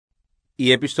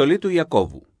Η Επιστολή του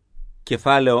Ιακώβου,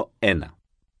 κεφάλαιο 1.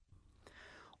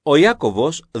 Ο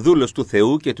Ιάκωβος, δούλος του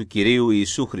Θεού και του Κυρίου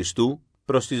Ιησού Χριστού,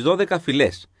 προς τις 12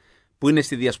 φυλές, που είναι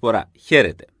στη Διασπορά,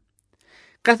 χαίρετε.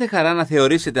 Κάθε χαρά να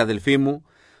θεωρήσετε, αδελφοί μου,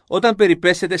 όταν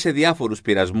περιπέσετε σε διάφορους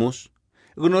πειρασμούς,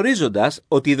 γνωρίζοντας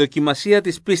ότι η δοκιμασία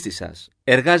της πίστης σας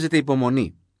εργάζεται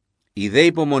υπομονή. Η δε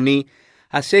υπομονή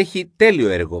ας έχει τέλειο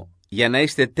έργο, για να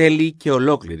είστε τέλειοι και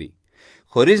ολόκληροι,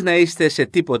 χωρίς να είστε σε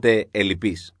τίποτε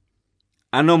ελλειπείς.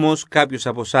 Αν όμως κάποιος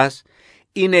από εσάς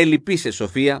είναι ελλειπής σε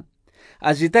σοφία,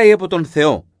 ας ζητάει από τον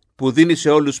Θεό, που δίνει σε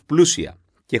όλους πλούσια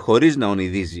και χωρίς να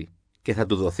ονειδίζει, και θα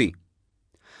του δοθεί.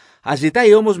 Ας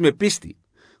ζητάει όμως με πίστη,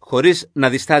 χωρίς να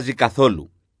διστάζει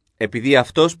καθόλου, επειδή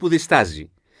αυτός που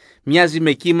διστάζει μοιάζει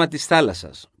με κύμα της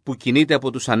θάλασσας, που κινείται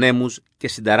από τους ανέμους και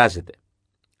συνταράζεται.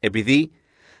 Επειδή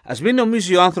ας μην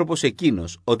νομίζει ο άνθρωπος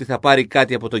εκείνος ότι θα πάρει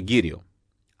κάτι από τον Κύριο.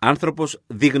 Άνθρωπος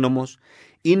δύγνωμος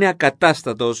είναι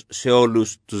ακατάστατος σε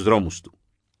όλους τους δρόμους του.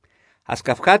 Ας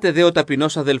καυχάται δε ο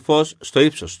ταπεινός αδελφός στο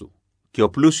ύψος του και ο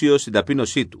πλούσιος στην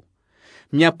ταπείνωσή του,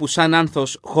 μια που σαν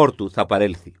άνθος χόρτου θα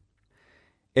παρέλθει.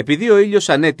 Επειδή ο ήλιος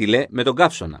ανέτειλε με τον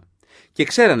καύσωνα και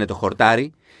ξέρανε το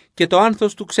χορτάρι και το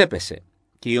άνθος του ξέπεσε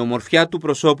και η ομορφιά του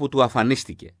προσώπου του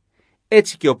αφανίστηκε,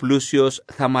 έτσι και ο πλούσιος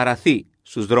θα μαραθεί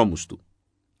στους δρόμους του.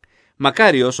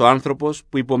 Μακάριος ο άνθρωπος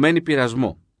που υπομένει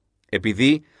πειρασμό,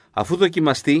 επειδή αφού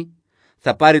δοκιμαστεί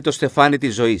θα πάρει το στεφάνι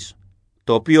της ζωής,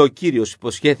 το οποίο ο Κύριος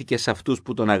υποσχέθηκε σε αυτούς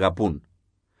που τον αγαπούν.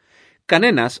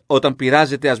 Κανένας όταν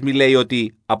πειράζεται ας μη λέει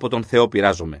ότι από τον Θεό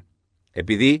πειράζομαι,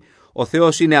 επειδή ο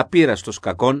Θεός είναι απείραστος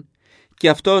κακών και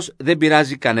αυτός δεν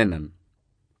πειράζει κανέναν.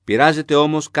 Πειράζεται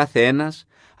όμως κάθε ένας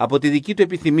από τη δική του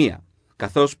επιθυμία,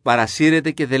 καθώς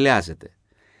παρασύρεται και δελεάζεται.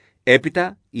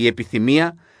 Έπειτα η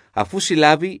επιθυμία, αφού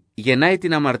συλλάβει, γεννάει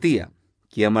την αμαρτία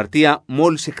και η αμαρτία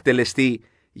μόλις εκτελεστεί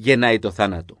γεννάει το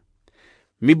θάνατο.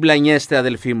 Μην πλανιέστε,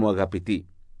 αδελφοί μου αγαπητοί.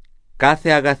 Κάθε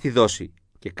αγαθή δόση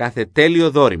και κάθε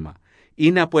τέλειο δώρημα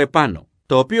είναι από επάνω,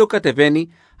 το οποίο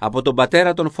κατεβαίνει από τον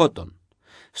Πατέρα των φώτων,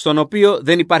 στον οποίο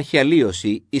δεν υπάρχει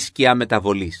αλλίωση ή σκιά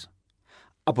μεταβολής.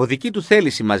 Από δική του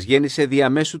θέληση μας γέννησε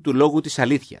διαμέσου του λόγου της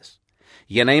αλήθειας,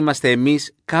 για να είμαστε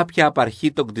εμείς κάποια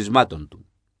απαρχή των κτισμάτων του.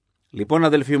 Λοιπόν,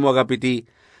 αδελφοί μου αγαπητοί,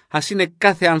 ας είναι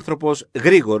κάθε άνθρωπος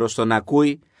γρήγορος στο να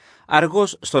ακούει,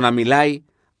 αργός στο να μιλάει,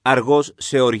 αργός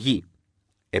σε οργή,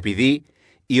 επειδή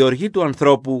η οργή του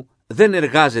ανθρώπου δεν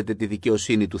εργάζεται τη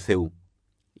δικαιοσύνη του Θεού.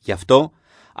 Γι' αυτό,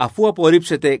 αφού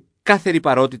απορρίψετε κάθε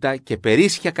ρυπαρότητα και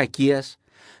περίσσια κακίας,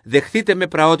 δεχθείτε με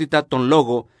πραότητα τον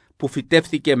λόγο που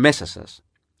φυτεύθηκε μέσα σας,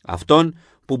 αυτόν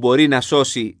που μπορεί να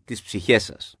σώσει τις ψυχές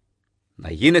σας.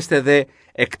 Να γίνεστε δε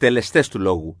εκτελεστές του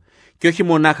λόγου και όχι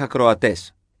μονάχα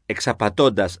ακροατές,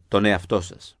 εξαπατώντας τον εαυτό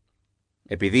σας.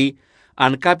 Επειδή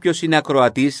αν κάποιος είναι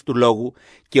ακροατής του λόγου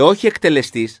και όχι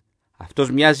εκτελεστής,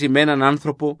 αυτός μοιάζει με έναν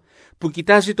άνθρωπο που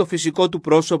κοιτάζει το φυσικό του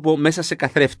πρόσωπο μέσα σε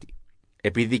καθρέφτη,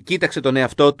 επειδή κοίταξε τον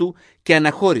εαυτό του και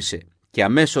αναχώρησε και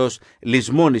αμέσως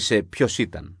λησμόνησε ποιος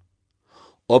ήταν.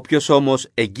 Όποιος όμως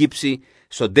εγκύψει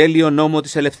στον τέλειο νόμο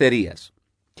της ελευθερίας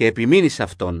και επιμείνει σε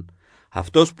αυτόν,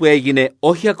 αυτός που έγινε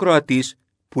όχι ακροατής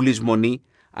που λησμονεί,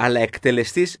 αλλά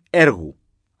εκτελεστής έργου,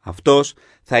 αυτός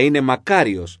θα είναι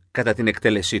μακάριος κατά την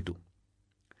εκτέλεσή του.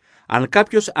 Αν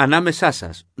κάποιος ανάμεσά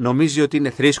σας νομίζει ότι είναι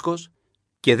θρήσκος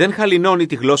και δεν χαλινώνει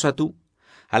τη γλώσσα του,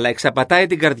 αλλά εξαπατάει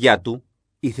την καρδιά του,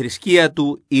 η θρησκεία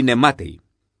του είναι μάταιη.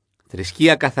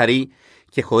 Θρησκεία καθαρή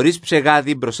και χωρίς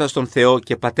ψεγάδι μπροστά στον Θεό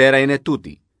και Πατέρα είναι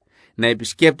τούτη, να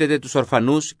επισκέπτεται τους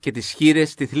ορφανούς και τις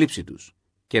χήρες στη θλίψη τους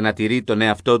και να τηρεί τον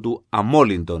εαυτό του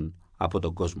αμόλυντον από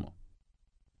τον κόσμο.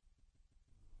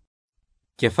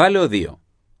 Κεφάλαιο 2.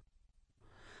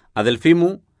 Αδελφοί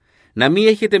μου, να μην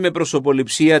έχετε με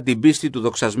προσωποληψία την πίστη του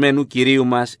δοξασμένου Κυρίου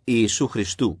μας Ιησού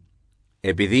Χριστού,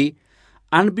 επειδή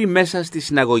αν μπει μέσα στη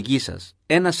συναγωγή σας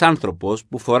ένας άνθρωπος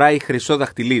που φοράει χρυσό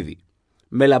δαχτυλίδι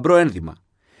με λαμπρό ένδυμα,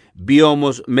 μπει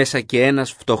όμως μέσα και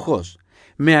ένας φτωχός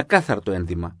με ακάθαρτο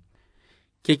ένδυμα,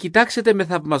 και κοιτάξετε με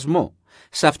θαυμασμό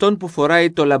σε αυτόν που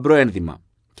φοράει το λαμπρό ένδυμα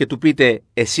και του πείτε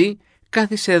 «Εσύ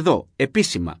κάθισε εδώ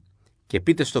επίσημα», και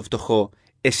πείτε στο φτωχό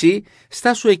 «Εσύ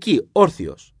στάσου εκεί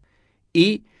όρθιος»,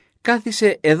 ή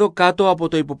 «Κάθισε εδώ κάτω από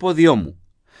το υποπόδιό μου».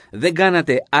 Δεν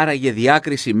κάνατε άραγε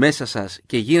διάκριση μέσα σας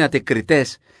και γίνατε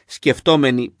κριτές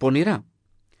σκεφτόμενοι πονηρά?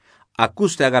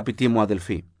 Ακούστε, αγαπητοί μου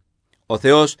αδελφοί, ο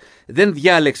Θεός δεν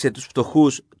διάλεξε τους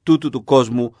φτωχούς τούτου του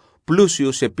κόσμου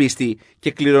πλούσιους σε πίστη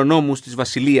και κληρονόμους της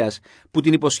βασιλείας που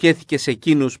την υποσχέθηκε σε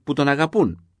εκείνους που τον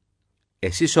αγαπούν.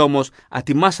 Εσείς όμως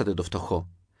ατιμάσατε το φτωχό.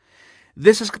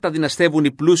 Δεν σας καταδυναστεύουν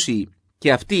οι πλούσιοι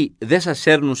και αυτοί δεν σας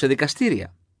σέρνουν σε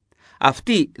δικαστήρια?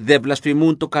 Αυτοί δεν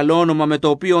βλασφημούν το καλό όνομα με το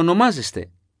οποίο ονομάζεστε?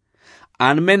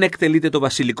 Αν μεν εκτελείτε το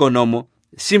βασιλικό νόμο,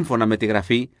 σύμφωνα με τη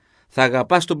Γραφή, θα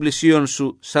αγαπάς τον πλησίον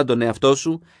σου σαν τον εαυτό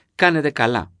σου, κάνετε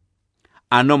καλά.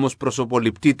 Αν όμως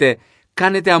προσωποληπτείτε,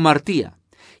 κάνετε αμαρτία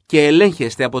και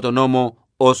ελέγχεστε από τον νόμο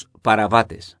ως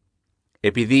παραβάτες.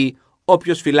 Επειδή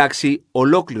όποιος φυλάξει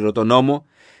ολόκληρο τον νόμο,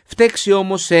 φταίξει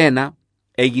όμως σε ένα,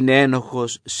 έγινε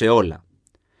ένοχος σε όλα.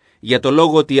 Για το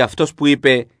λόγο ότι αυτός που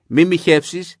είπε «μη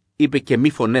μοιχεύσεις», είπε και «μη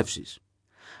φωνεύσεις».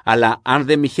 Αλλά αν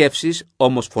δεν μοιχεύσεις,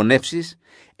 όμως φωνεύσεις,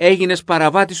 έγινες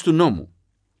παραβάτης του νόμου.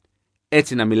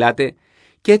 Έτσι να μιλάτε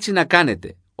και έτσι να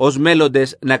κάνετε, ως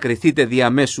μέλλοντες να κριθείτε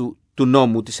διαμέσου του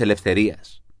νόμου της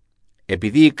ελευθερίας.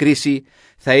 Επειδή η κρίση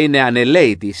θα είναι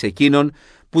ανελαίητη σε εκείνον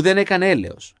που δεν έκανε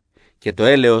έλεος, και το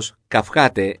έλεος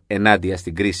καυχάται ενάντια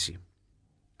στην κρίση.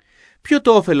 Ποιο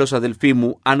το όφελος, αδελφοί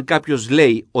μου, αν κάποιος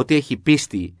λέει ότι έχει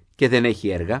πίστη και δεν έχει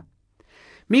έργα?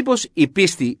 Μήπως η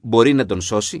πίστη μπορεί να τον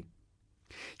σώσει?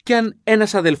 Και αν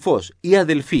ένας αδελφός ή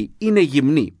αδελφή είναι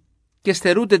γυμνοί και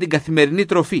στερούνται την καθημερινή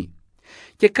τροφή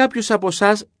και κάποιος από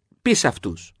εσάς πει σε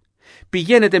αυτούς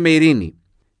 «πηγαίνετε με ειρήνη»,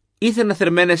 ήθε να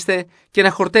θερμαίνεστε και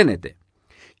να χορταίνετε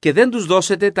και δεν τους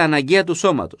δώσετε τα αναγκαία του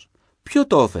σώματος, ποιο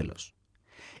το όφελος?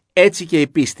 Έτσι και η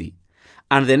πίστη,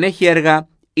 αν δεν έχει έργα,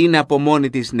 είναι από μόνη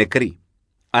της νεκρή.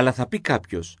 Αλλά θα πει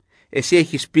κάποιος «εσύ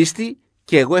έχεις πίστη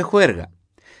και εγώ έχω έργα.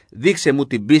 Δείξε μου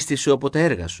την πίστη σου από τα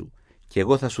έργα σου και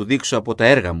εγώ θα σου δείξω από τα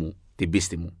έργα μου την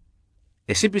πίστη μου».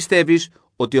 Εσύ πιστεύεις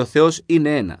ότι ο Θεός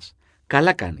είναι ένας.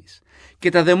 Καλά κάνεις. Και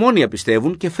τα δαιμόνια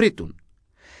πιστεύουν και φρύτουν.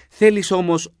 Θέλεις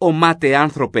όμως, ο μάτε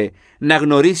άνθρωπε, να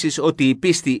γνωρίσεις ότι η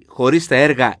πίστη χωρίς τα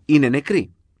έργα είναι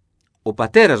νεκρή? Ο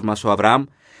πατέρας μας ο Αβραάμ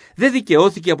δεν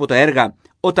δικαιώθηκε από τα έργα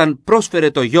όταν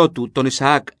πρόσφερε το γιο του τον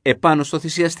Ισαάκ επάνω στο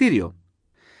θυσιαστήριο?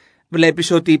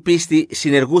 Βλέπεις ότι η πίστη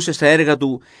συνεργούσε στα έργα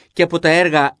του και από τα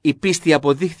έργα η πίστη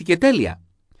αποδείχθηκε τέλεια.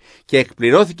 Και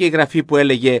εκπληρώθηκε η γραφή που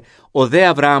έλεγε «Ο δε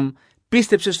Αβραάμ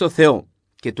πίστεψε στο Θεό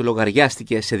και του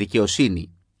λογαριάστηκε σε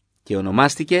δικαιοσύνη και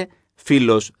ονομάστηκε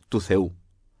φίλος του Θεού».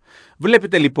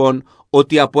 Βλέπετε λοιπόν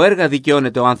ότι από έργα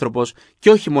δικαιώνεται ο άνθρωπος και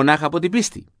όχι μονάχα από την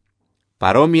πίστη.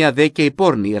 Παρόμοια δε και η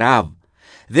πόρνη Ραάβ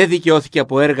δεν δικαιώθηκε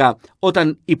από έργα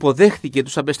όταν υποδέχθηκε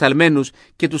τους απεσταλμένους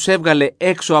και τους έβγαλε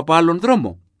έξω από άλλον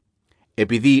δρόμο.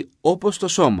 Επειδή όπως το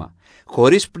σώμα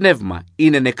χωρίς πνεύμα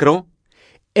είναι νεκρό,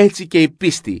 έτσι και η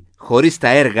πίστη χωρίς τα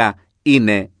έργα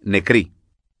είναι νεκρή.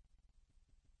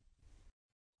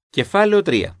 Κεφάλαιο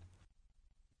 3.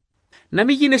 Να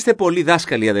μην γίνεστε πολύ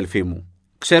δάσκαλοι, αδελφοί μου,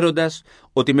 ξέροντας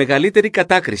ότι μεγαλύτερη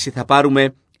κατάκριση θα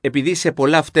πάρουμε επειδή σε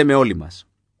πολλά φταίμε όλοι μας.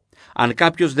 Αν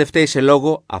κάποιος δεν φταίει σε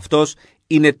λόγο, αυτός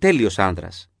είναι τέλειος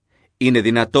άνδρας. Είναι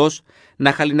δυνατός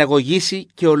να χαλιναγωγήσει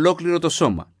και ολόκληρο το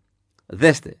σώμα.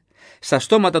 Δέστε, στα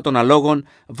στόματα των αλόγων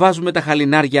βάζουμε τα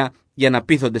χαλινάρια για να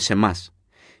πείθονται σε μας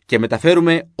και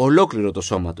μεταφέρουμε ολόκληρο το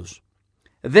σώμα τους.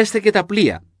 Δέστε και τα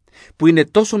πλοία που είναι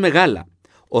τόσο μεγάλα,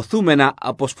 οθούμενα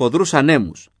από σφοδρούς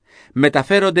ανέμους,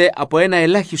 μεταφέρονται από ένα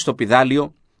ελάχιστο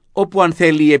πηδάλιο όπου αν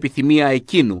θέλει η επιθυμία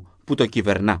εκείνου που το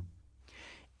κυβερνά.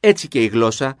 Έτσι και η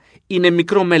γλώσσα είναι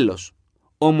μικρό μέλος,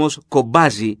 όμως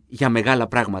κομπάζει για μεγάλα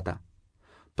πράγματα.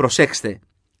 Προσέξτε,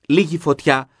 λίγη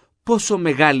φωτιά πόσο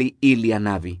μεγάλη ύλη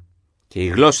ανάβει. Και η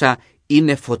γλώσσα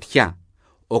είναι φωτιά,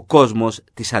 ο κόσμος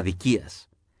της αδικίας.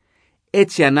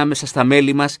 Έτσι ανάμεσα στα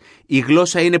μέλη μας η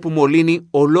γλώσσα είναι που μολύνει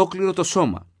ολόκληρο το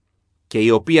σώμα και η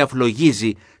οποία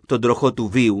φλογίζει τον τροχό του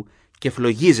βίου και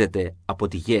φλογίζεται από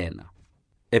τη γέενα.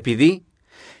 Επειδή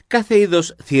κάθε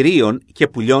είδος θηρίων και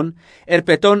πουλιών,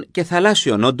 ερπετών και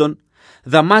θαλάσσιων όντων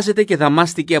δαμάζεται και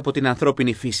δαμάστηκε από την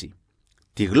ανθρώπινη φύση.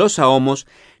 Τη γλώσσα όμως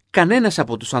κανένας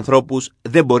από τους ανθρώπους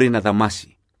δεν μπορεί να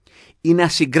δαμάσει. Είναι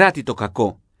ασυγκράτητο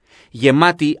κακό,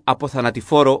 γεμάτη από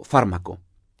θανατηφόρο φάρμακο.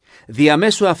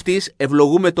 Διαμέσου αυτής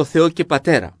ευλογούμε το Θεό και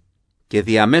Πατέρα και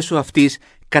διαμέσου αυτής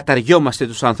καταριόμαστε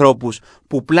τους ανθρώπους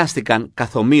που πλάστηκαν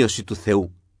καθομοίωση του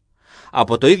Θεού.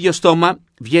 Από το ίδιο στόμα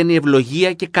βγαίνει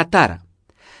ευλογία και κατάρα.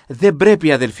 Δεν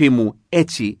πρέπει, αδελφοί μου,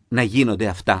 έτσι να γίνονται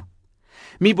αυτά.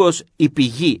 Μήπως η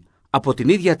πηγή από την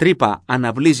ίδια τρύπα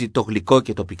αναβλύζει το γλυκό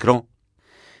και το πικρό?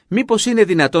 Μήπως είναι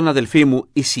δυνατόν, αδελφοί μου,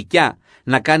 η σικιά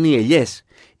να κάνει ελιές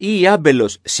ή η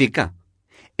άμπελος σίκα?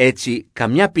 Έτσι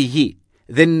καμιά πηγή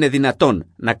δεν είναι δυνατόν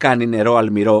να κάνει νερό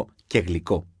αλμυρό και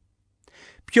γλυκό.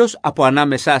 Ποιος από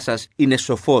ανάμεσά σας είναι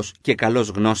σοφός και καλός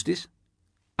γνώστης?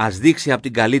 Ας δείξει από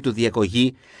την καλή του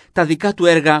διακογή τα δικά του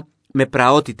έργα με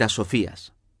πραότητα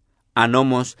σοφίας. Αν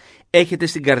όμως έχετε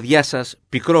στην καρδιά σας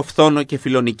πικρό φθόνο και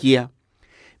φιλονικία,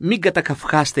 μην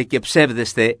κατακαυχάστε και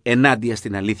ψεύδεστε ενάντια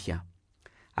στην αλήθεια.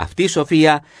 Αυτή η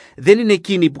σοφία δεν είναι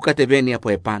εκείνη που κατεβαίνει από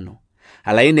επάνω,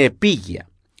 αλλά είναι επίγεια,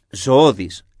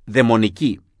 ζωώδης,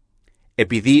 δαιμονική.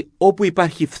 Επειδή όπου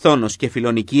υπάρχει φθόνος και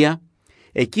φιλονικία,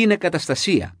 εκεί είναι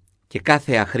καταστασία και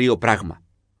κάθε αχρίο πράγμα.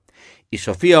 Η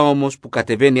σοφία όμως που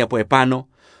κατεβαίνει από επάνω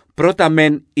Πρώτα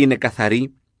μεν είναι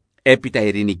καθαροί, έπειτα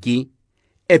ειρηνικοί,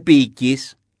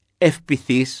 επίοικείς,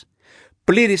 ευπηθείς,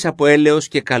 πλήρης από έλεος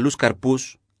και καλούς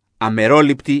καρπούς,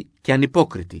 αμερόληπτοι και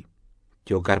ανυπόκριτοι.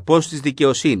 Και ο καρπός της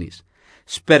δικαιοσύνης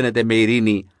σπέρνεται με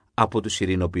ειρήνη από τους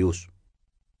ειρηνοποιούς.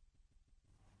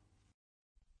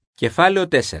 Κεφάλαιο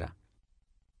 4.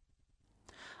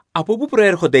 Από πού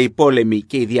προέρχονται οι πόλεμοι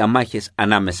και οι διαμάχες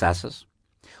ανάμεσά σας?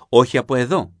 Όχι από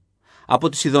εδώ, από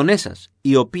τις ειδονές σας,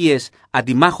 οι οποίες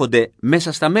αντιμάχονται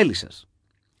μέσα στα μέλη σας.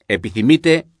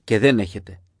 Επιθυμείτε και δεν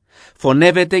έχετε.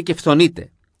 Φωνεύετε και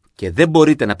φθονείτε και δεν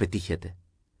μπορείτε να πετύχετε.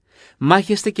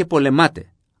 Μάχεστε και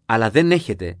πολεμάτε, αλλά δεν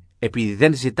έχετε επειδή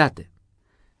δεν ζητάτε.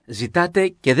 Ζητάτε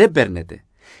και δεν παίρνετε,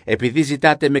 επειδή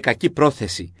ζητάτε με κακή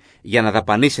πρόθεση για να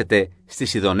δαπανίσετε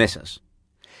στις ειδονές σας.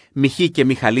 Μιχοί και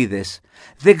Μιχαλίδες,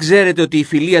 δεν ξέρετε ότι η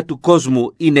φιλία του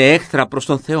κόσμου είναι έχθρα προς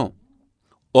τον Θεό?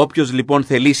 Όποιος λοιπόν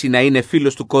θελήσει να είναι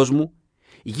φίλος του κόσμου,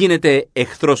 γίνεται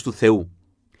εχθρός του Θεού.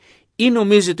 Ή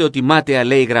νομίζετε ότι μάταια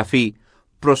λέει η Γραφή,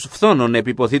 προς φθόνον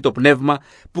επιποθεί το πνεύμα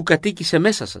που κατοίκησε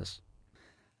μέσα σας?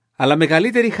 Αλλά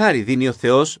μεγαλύτερη χάρη δίνει ο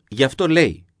Θεός, γι' αυτό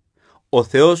λέει: ο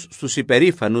Θεός στους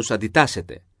υπερήφανους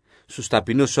αντιτάσσεται, στους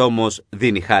ταπεινούς όμως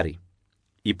δίνει χάρη.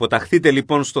 Υποταχθείτε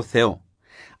λοιπόν στο Θεό,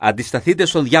 αντισταθείτε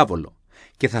στον διάβολο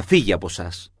και θα φύγει από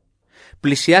σας.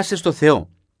 Πλησιάστε στο Θεό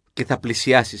και θα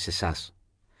πλησιάσει σε σας.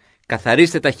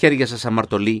 Καθαρίστε τα χέρια σας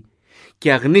αμαρτωλοί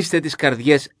και αγνίστε τις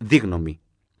καρδιές δίγνωμοι.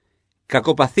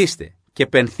 Κακοπαθήστε και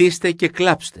πενθήστε και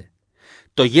κλάψτε.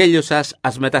 Το γέλιο σας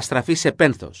ας μεταστραφεί σε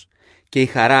πένθος και η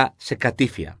χαρά σε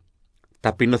κατήφια.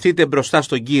 Ταπεινωθείτε μπροστά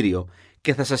στον Κύριο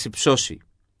και θα σας υψώσει.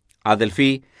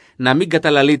 Αδελφοί, να μην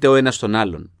καταλαλείτε ο ένας τον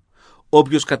άλλον.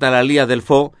 Όποιος καταλαλεί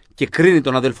αδελφό και κρίνει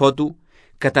τον αδελφό του,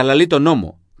 καταλαλεί τον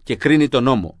νόμο και κρίνει τον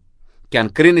νόμο. Και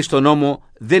αν κρίνεις τον νόμο,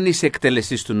 δεν είσαι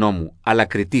εκτελεστής του νόμου, αλλά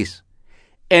κριτής.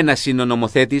 Ένας είναι ο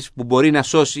νομοθέτης που μπορεί να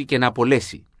σώσει και να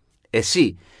απολέσει.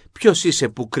 Εσύ, ποιος είσαι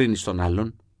που κρίνεις τον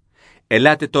άλλον?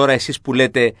 Ελάτε τώρα εσείς που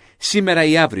λέτε, σήμερα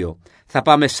ή αύριο θα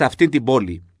πάμε σε αυτή την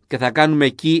πόλη και θα κάνουμε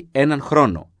εκεί έναν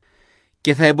χρόνο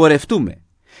και θα εμπορευτούμε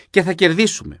και θα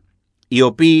κερδίσουμε, οι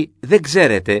οποίοι δεν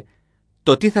ξέρετε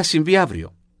το τι θα συμβεί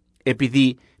αύριο,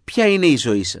 επειδή ποια είναι η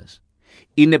ζωή σας?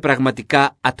 Είναι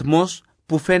πραγματικά ατμός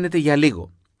που φαίνεται για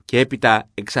λίγο και έπειτα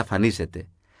εξαφανίζεται.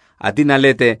 Αντί να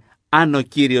λέτε, αν ο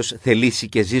Κύριος θελήσει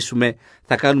και ζήσουμε,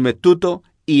 θα κάνουμε τούτο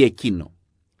ή εκείνο.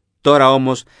 Τώρα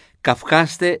όμως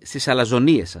καυχάστε στις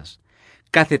αλαζονίες σας.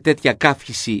 Κάθε τέτοια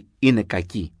καύχηση είναι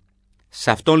κακή.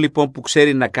 Σε αυτόν λοιπόν που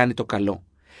ξέρει να κάνει το καλό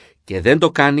και δεν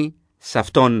το κάνει, σε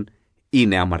αυτόν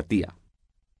είναι αμαρτία.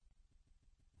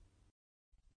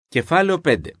 Κεφάλαιο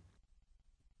 5.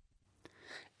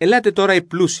 Ελάτε τώρα οι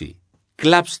πλούσιοι,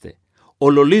 κλάψτε,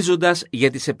 ολολίζοντας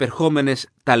για τις επερχόμενες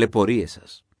ταλαιπωρίες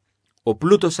σας. Ο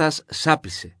πλούτος σας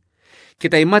σάπισε και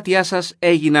τα ημάτια σας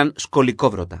έγιναν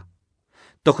σκολικόβρωτα.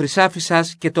 Το χρυσάφι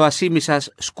σας και το ασίμι σας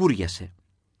σκούριασε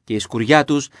και η σκουριά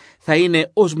τους θα είναι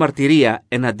ως μαρτυρία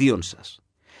εναντίον σας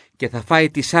και θα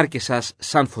φάει τις σάρκες σας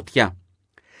σαν φωτιά.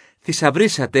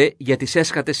 Θησαυρίσατε για τις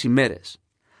έσχατες ημέρες.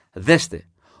 Δέστε,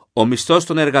 ο μισθός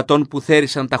των εργατών που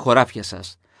θέρισαν τα χωράφια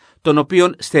σας, των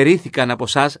οποίων στερήθηκαν από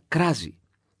σας, κράζει,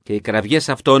 και οι κραυγές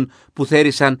αυτών που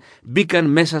θέρισαν μπήκαν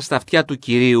μέσα στα αυτιά του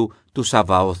Κυρίου του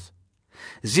Σαβαώθ.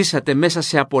 Ζήσατε μέσα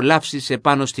σε απολαύσεις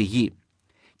επάνω στη γη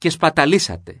και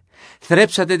σπαταλήσατε,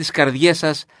 θρέψατε τις καρδιές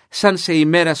σας σαν σε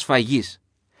ημέρα σφαγής.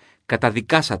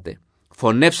 Καταδικάσατε,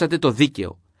 φωνεύσατε το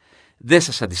δίκαιο, δεν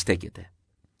σας αντιστέκεται.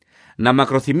 Να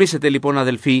μακροθυμήσετε λοιπόν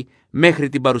αδελφοί μέχρι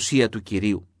την παρουσία του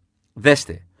Κυρίου.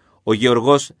 Δέστε, ο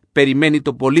γεωργός περιμένει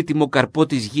το πολύτιμο καρπό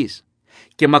της γης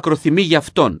και μακροθυμεί για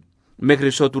αυτόν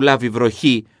μέχρι ότου λάβει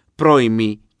βροχή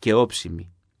πρόημη και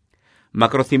όψιμη.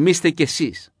 Μακροθυμήστε κι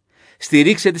εσείς,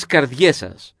 στηρίξτε τις καρδιές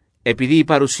σας, επειδή η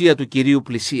παρουσία του Κυρίου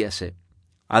πλησίασε.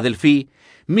 Αδελφοί,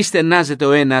 μη στενάζετε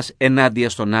ο ένας ενάντια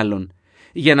στον άλλον,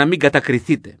 για να μην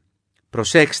κατακριθείτε.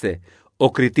 Προσέξτε,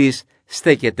 ο κριτής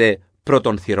στέκεται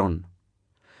πρώτων θυρών.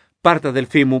 Πάρτε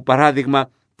αδελφοί μου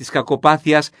παράδειγμα της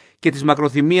κακοπάθειας και της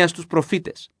μακροθυμίας τους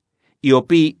προφήτες, οι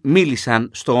οποίοι μίλησαν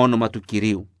στο όνομα του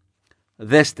Κυρίου.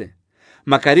 Δέστε,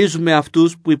 μακαρίζουμε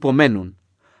αυτούς που υπομένουν.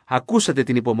 Ακούσατε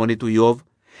την υπομονή του Ιώβ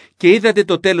και είδατε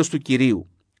το τέλος του Κυρίου,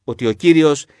 ότι ο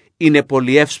Κύριος είναι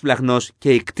πολυεύσπλαχνος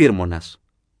και ικτήρμονας.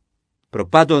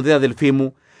 Προπάντων δε αδελφοί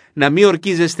μου, να μην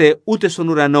ορκίζεστε ούτε στον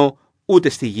ουρανό, ούτε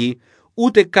στη γη,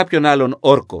 ούτε κάποιον άλλον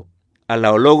όρκο,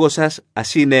 αλλά ο λόγος σας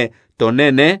ας είναι το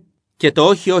ναι ναι και το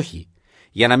όχι όχι,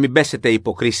 για να μην πέσετε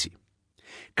υποκρίση.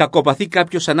 Κακοπαθεί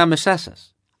κάποιος ανάμεσά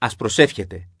σας, ας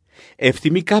προσεύχεται.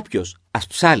 Ευθυμεί κάποιος, ας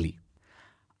ψάλει.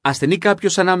 Ασθενεί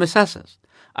κάποιος ανάμεσά σας,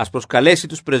 ας προσκαλέσει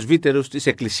τους πρεσβύτερους της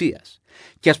Εκκλησίας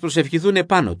και ας προσευχηθούν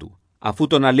επάνω του, αφού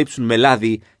τον αλείψουν με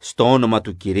λάδι στο όνομα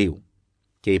του Κυρίου.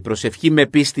 Και η προσευχή με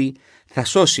πίστη θα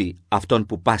σώσει αυτόν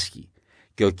που πάσχει,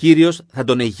 και ο Κύριος θα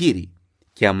τον εγείρει,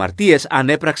 και αμαρτίες αν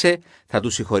έπραξε θα του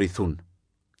συγχωρηθούν.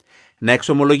 Να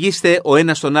εξομολογήσετε ο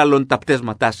ένας τον άλλον τα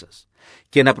πτέσματά σας,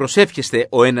 και να προσεύχεστε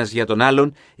ο ένας για τον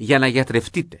άλλον, για να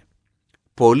γιατρευτείτε.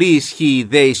 Πολύ ισχύει η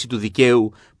δέηση του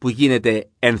δικαίου που γίνεται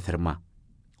ένθερμα.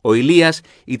 Ο Ηλίας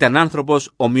ήταν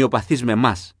άνθρωπος ομοιοπαθής με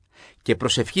μας και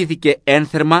προσευχήθηκε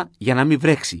ένθερμα για να μην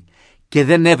βρέξει, και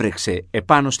δεν έβρεξε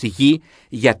επάνω στη γη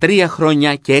για 3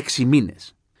 χρόνια και 6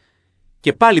 μήνες.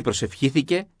 Και πάλι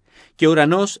προσευχήθηκε και ο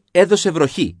ουρανός έδωσε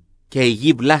βροχή και η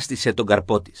γη βλάστησε τον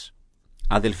καρπό της.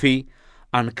 Αδελφοί,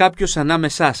 αν κάποιος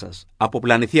ανάμεσά σας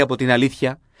αποπλανηθεί από την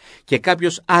αλήθεια και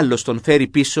κάποιος άλλος τον φέρει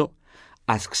πίσω,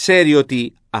 ας ξέρει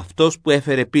ότι αυτός που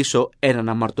έφερε πίσω έναν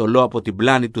αμαρτωλό από την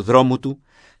πλάνη του δρόμου του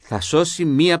θα σώσει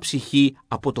μία ψυχή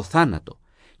από το θάνατο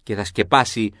και θα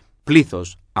σκεπάσει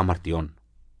πλήθος αμαρτιών.